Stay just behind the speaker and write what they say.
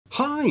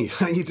Hi,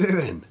 how you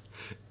doing?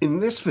 In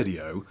this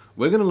video,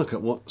 we're going to look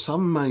at what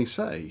some may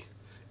say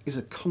is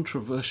a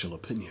controversial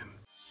opinion.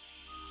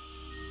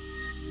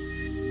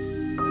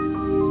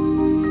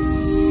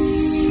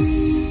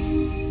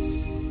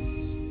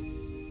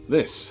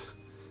 This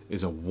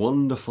is a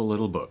wonderful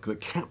little book that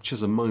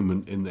captures a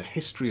moment in the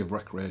history of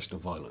recreational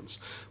violence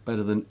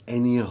better than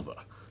any other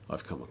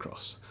I've come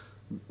across.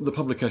 The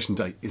publication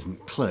date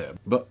isn't clear,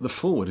 but the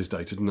foreword is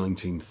dated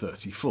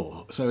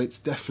 1934, so it's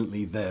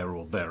definitely there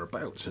or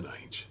thereabouts in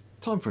age.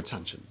 Time for a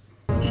tangent.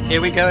 Here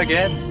we go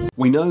again.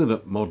 We know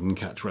that modern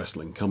catch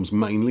wrestling comes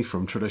mainly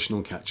from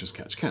traditional catch as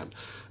catch can,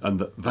 and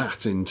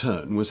that in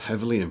turn was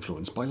heavily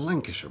influenced by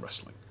Lancashire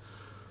wrestling.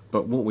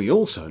 But what we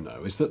also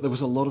know is that there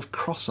was a lot of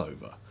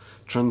crossover,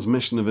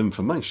 transmission of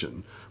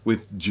information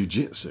with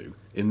jiu-jitsu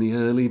in the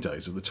early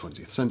days of the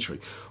 20th century.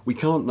 We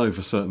can't know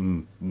for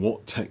certain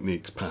what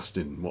techniques passed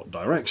in what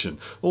direction,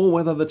 or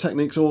whether the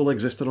techniques all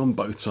existed on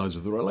both sides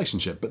of the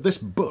relationship, but this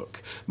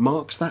book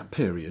marks that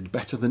period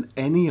better than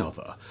any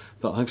other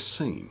that I've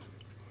seen.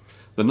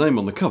 The name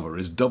on the cover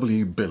is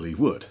W. Billy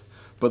Wood,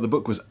 but the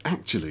book was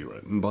actually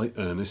written by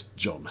Ernest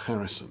John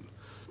Harrison.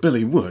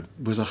 Billy Wood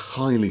was a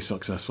highly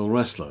successful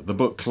wrestler. The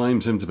book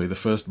claims him to be the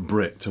first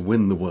Brit to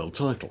win the world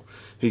title.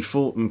 He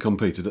fought and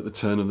competed at the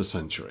turn of the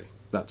century.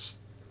 That's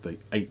the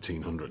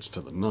 1800s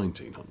to the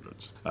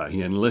 1900s.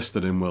 He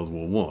enlisted in World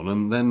War I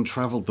and then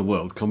travelled the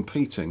world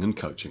competing and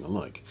coaching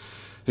alike.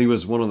 He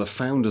was one of the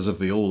founders of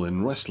the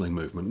all-in wrestling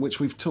movement, which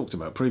we've talked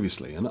about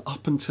previously, and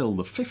up until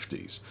the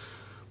 50s,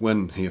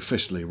 when he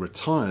officially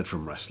retired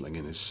from wrestling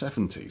in his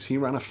 70s, he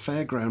ran a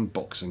fairground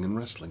boxing and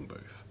wrestling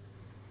booth.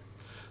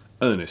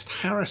 Ernest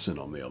Harrison,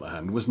 on the other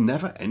hand, was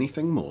never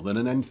anything more than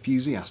an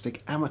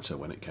enthusiastic amateur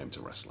when it came to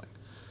wrestling.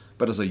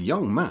 But as a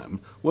young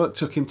man, work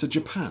took him to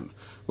Japan,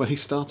 where he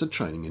started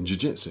training in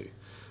jiu-jitsu,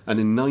 and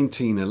in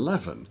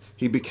 1911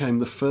 he became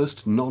the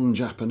first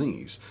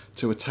non-Japanese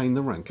to attain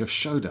the rank of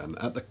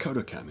Shodan at the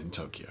Kodokan in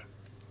Tokyo.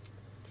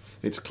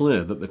 It's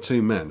clear that the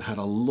two men had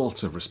a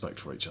lot of respect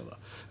for each other,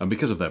 and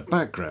because of their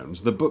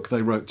backgrounds, the book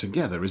they wrote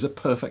together is a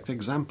perfect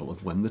example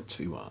of when the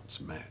two arts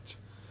met.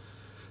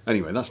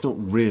 Anyway, that's not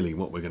really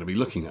what we're going to be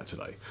looking at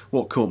today.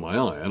 What caught my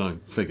eye, and I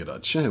figured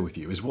I'd share with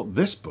you, is what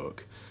this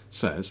book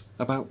says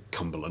about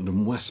Cumberland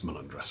and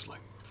Westmorland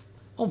Wrestling.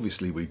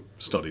 Obviously we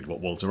studied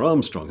what Walter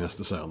Armstrong has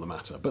to say on the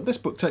matter, but this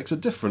book takes a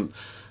different,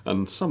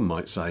 and some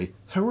might say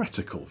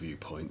heretical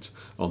viewpoint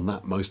on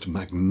that most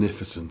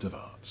magnificent of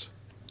arts.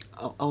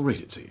 I'll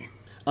read it to you.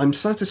 I'm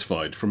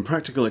satisfied from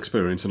practical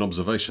experience and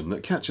observation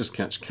that catch as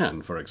catch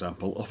can, for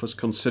example, offers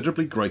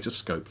considerably greater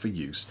scope for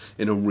use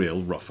in a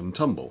real rough and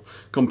tumble,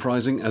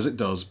 comprising as it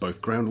does both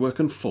groundwork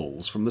and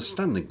falls from the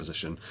standing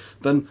position,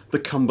 than the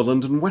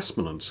Cumberland and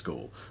Westmorland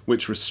school,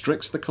 which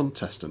restricts the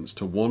contestants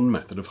to one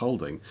method of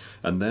holding,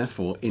 and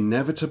therefore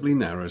inevitably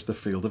narrows the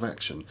field of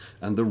action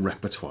and the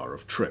repertoire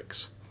of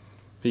tricks.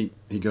 He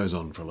goes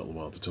on for a little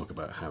while to talk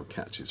about how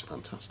catch is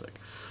fantastic.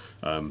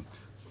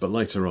 But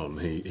later on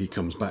he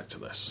comes back to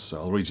this, so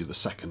I'll read you the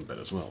second bit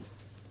as well.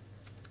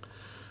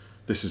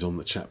 This is on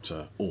the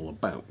chapter all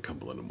about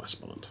Cumberland and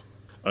Westmorland.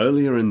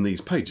 Earlier in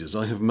these pages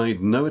I have made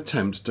no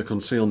attempt to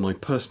conceal my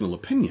personal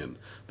opinion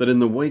that in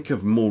the wake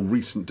of more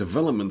recent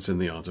developments in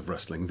the art of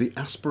wrestling, the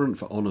aspirant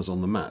for honours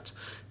on the mat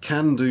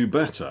can do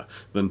better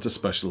than to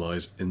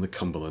specialise in the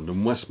Cumberland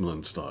and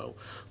Westmorland style,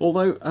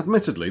 although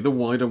admittedly the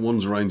wider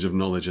one's range of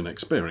knowledge and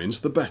experience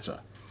the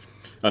better.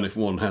 And if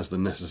one has the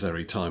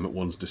necessary time at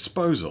one's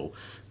disposal,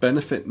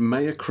 benefit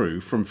may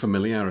accrue from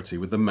familiarity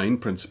with the main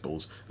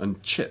principles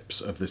and chips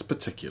of this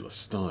particular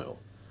style.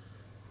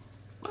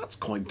 That's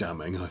quite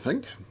damning, I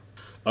think.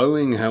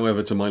 Owing,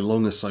 however, to my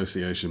long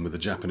association with the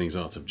Japanese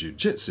art of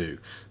jiu-jitsu,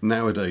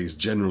 nowadays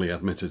generally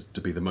admitted to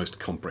be the most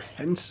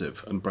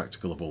comprehensive and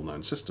practical of all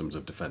known systems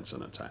of defence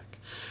and attack,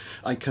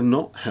 I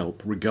cannot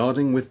help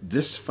regarding with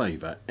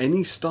disfavour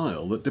any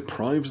style that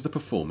deprives the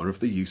performer of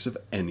the use of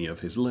any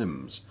of his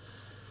limbs.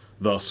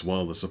 Thus,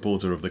 while the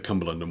supporter of the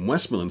Cumberland and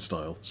Westmorland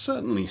style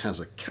certainly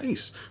has a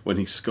case when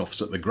he scoffs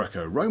at the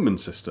Greco-Roman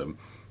system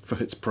for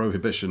its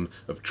prohibition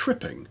of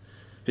tripping,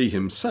 he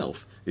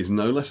himself is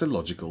no less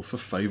illogical for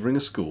favouring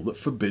a school that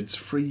forbids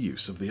free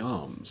use of the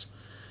arms.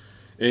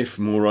 If,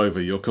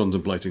 moreover, you're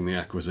contemplating the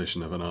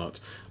acquisition of an art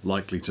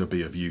likely to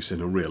be of use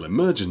in a real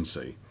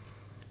emergency,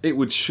 it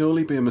would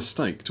surely be a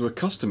mistake to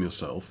accustom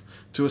yourself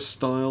to a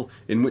style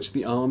in which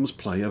the arms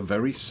play a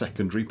very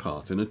secondary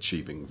part in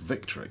achieving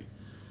victory.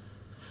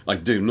 I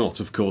do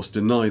not, of course,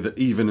 deny that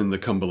even in the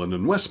Cumberland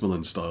and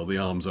Westmorland style the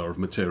arms are of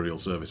material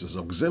service as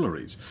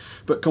auxiliaries,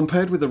 but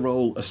compared with the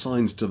role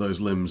assigned to those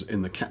limbs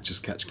in the catch as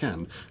catch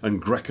can and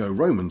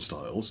Greco-Roman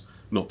styles,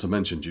 not to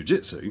mention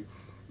jiu-jitsu,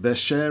 their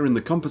share in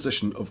the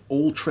composition of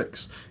all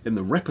tricks in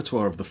the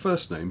repertoire of the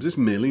first names is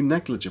merely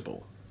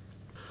negligible.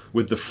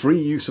 With the free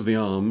use of the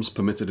arms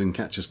permitted in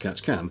catch as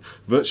catch can,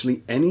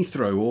 virtually any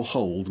throw or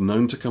hold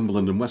known to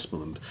Cumberland and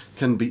Westmorland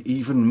can be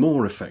even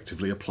more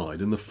effectively applied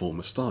in the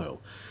former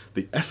style,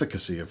 the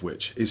efficacy of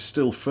which is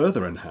still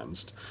further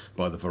enhanced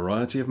by the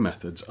variety of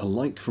methods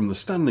alike from the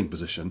standing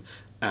position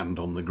and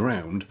on the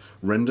ground,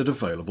 rendered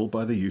available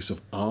by the use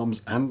of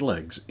arms and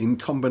legs in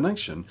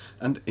combination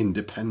and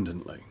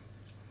independently.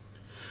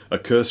 A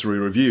cursory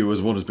review,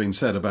 as what has been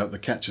said about the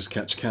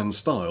catch-as-catch-can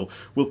style,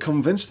 will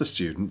convince the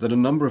student that a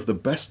number of the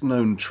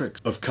best-known tricks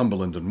of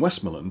Cumberland and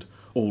Westmorland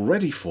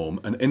already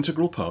form an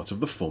integral part of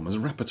the former's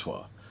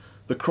repertoire.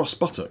 The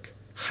cross-buttock,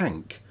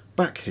 hank,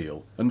 back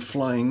heel and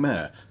flying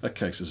mare are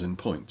cases in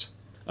point.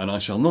 And I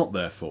shall not,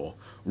 therefore,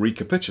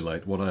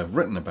 recapitulate what I have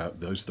written about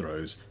those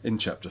throws in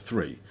Chapter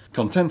 3,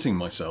 contenting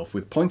myself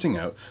with pointing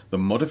out the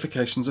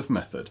modifications of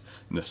method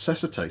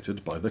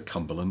necessitated by the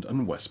Cumberland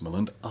and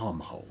Westmorland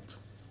arm hold.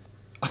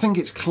 I think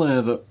it's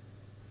clear that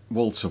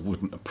Walter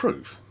wouldn't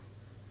approve,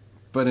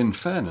 but in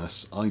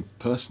fairness, I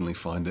personally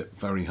find it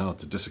very hard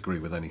to disagree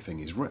with anything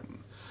he's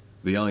written.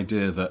 The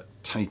idea that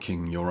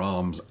taking your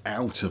arms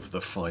out of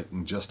the fight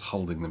and just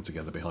holding them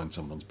together behind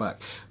someone's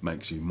back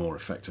makes you more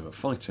effective at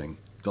fighting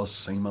does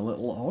seem a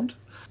little odd.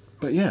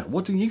 But yeah,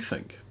 what do you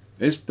think?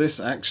 Is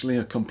this actually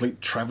a complete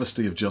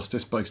travesty of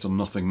justice based on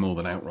nothing more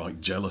than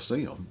outright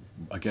jealousy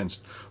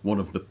against one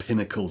of the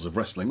pinnacles of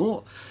wrestling?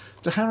 Or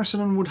do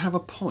Harrison and Wood have a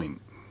point?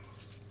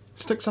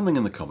 Stick something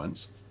in the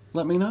comments,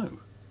 let me know.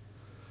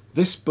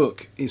 This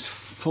book is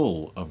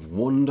full of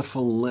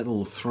wonderful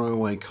little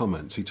throwaway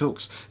comments. He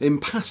talks in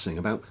passing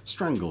about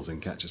strangles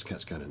in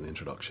catch-as-catch-can in the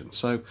introduction,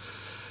 so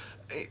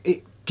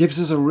it gives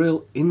us a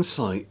real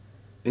insight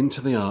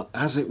into the art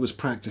as it was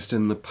practiced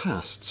in the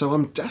past. So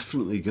I'm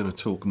definitely going to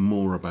talk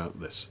more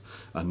about this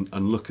and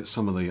look at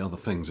some of the other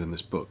things in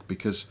this book,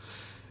 because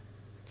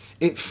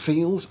it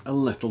feels a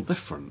little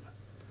different.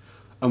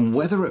 And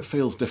whether it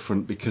feels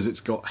different because it's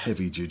got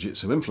heavy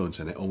jiu-jitsu influence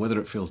in it, or whether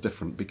it feels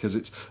different because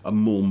it's a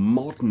more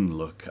modern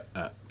look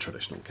at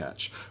traditional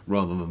catch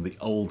rather than the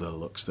older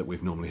looks that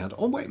we've normally had,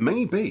 or wait,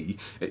 maybe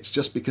it's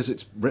just because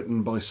it's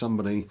written by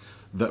somebody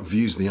that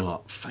views the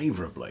art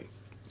favourably.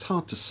 It's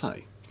hard to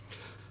say.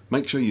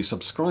 Make sure you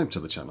subscribe to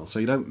the channel so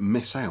you don't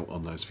miss out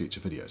on those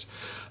future videos.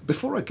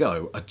 Before I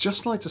go, I'd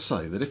just like to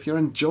say that if you're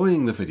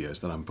enjoying the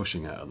videos that I'm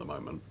pushing out at the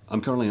moment,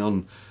 I'm currently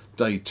on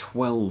day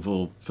 12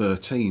 or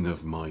 13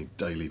 of my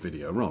daily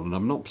video run, and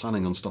I'm not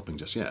planning on stopping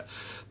just yet.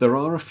 There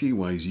are a few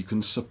ways you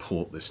can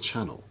support this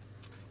channel.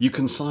 You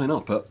can sign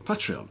up at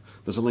Patreon.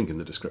 There's a link in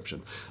the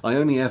description. I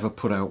only ever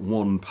put out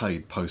one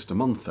paid post a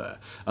month there,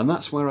 and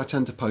that's where I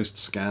tend to post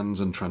scans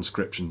and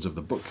transcriptions of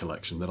the book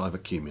collection that I've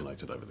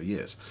accumulated over the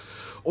years.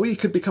 Or you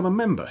could become a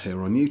member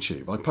here on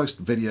YouTube. I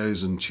post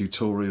videos and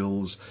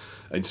tutorials,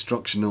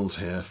 instructionals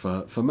here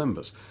for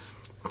members.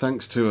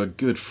 Thanks to a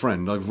good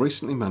friend, I've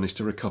recently managed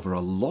to recover a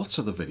lot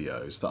of the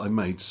videos that I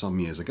made some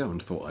years ago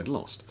and thought I'd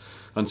lost,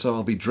 and so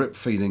I'll be drip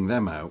feeding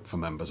them out for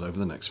members over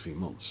the next few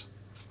months.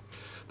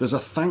 There's a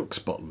thanks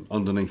button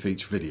underneath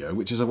each video,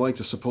 which is a way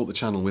to support the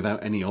channel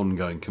without any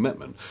ongoing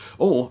commitment.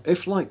 Or,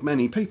 if like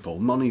many people,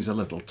 money's a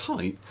little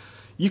tight,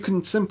 you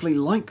can simply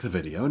like the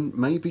video and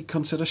maybe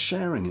consider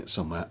sharing it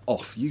somewhere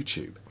off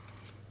YouTube.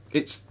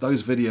 It's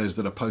those videos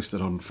that are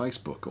posted on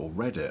Facebook or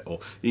Reddit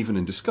or even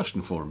in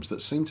discussion forums that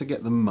seem to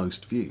get the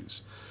most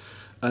views.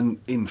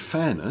 And in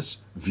fairness,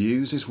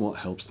 views is what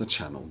helps the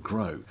channel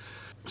grow.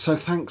 So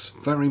thanks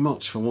very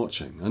much for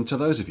watching, and to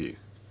those of you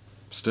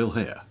still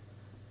here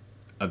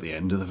at the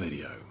end of the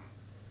video,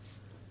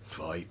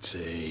 fight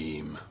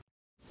team.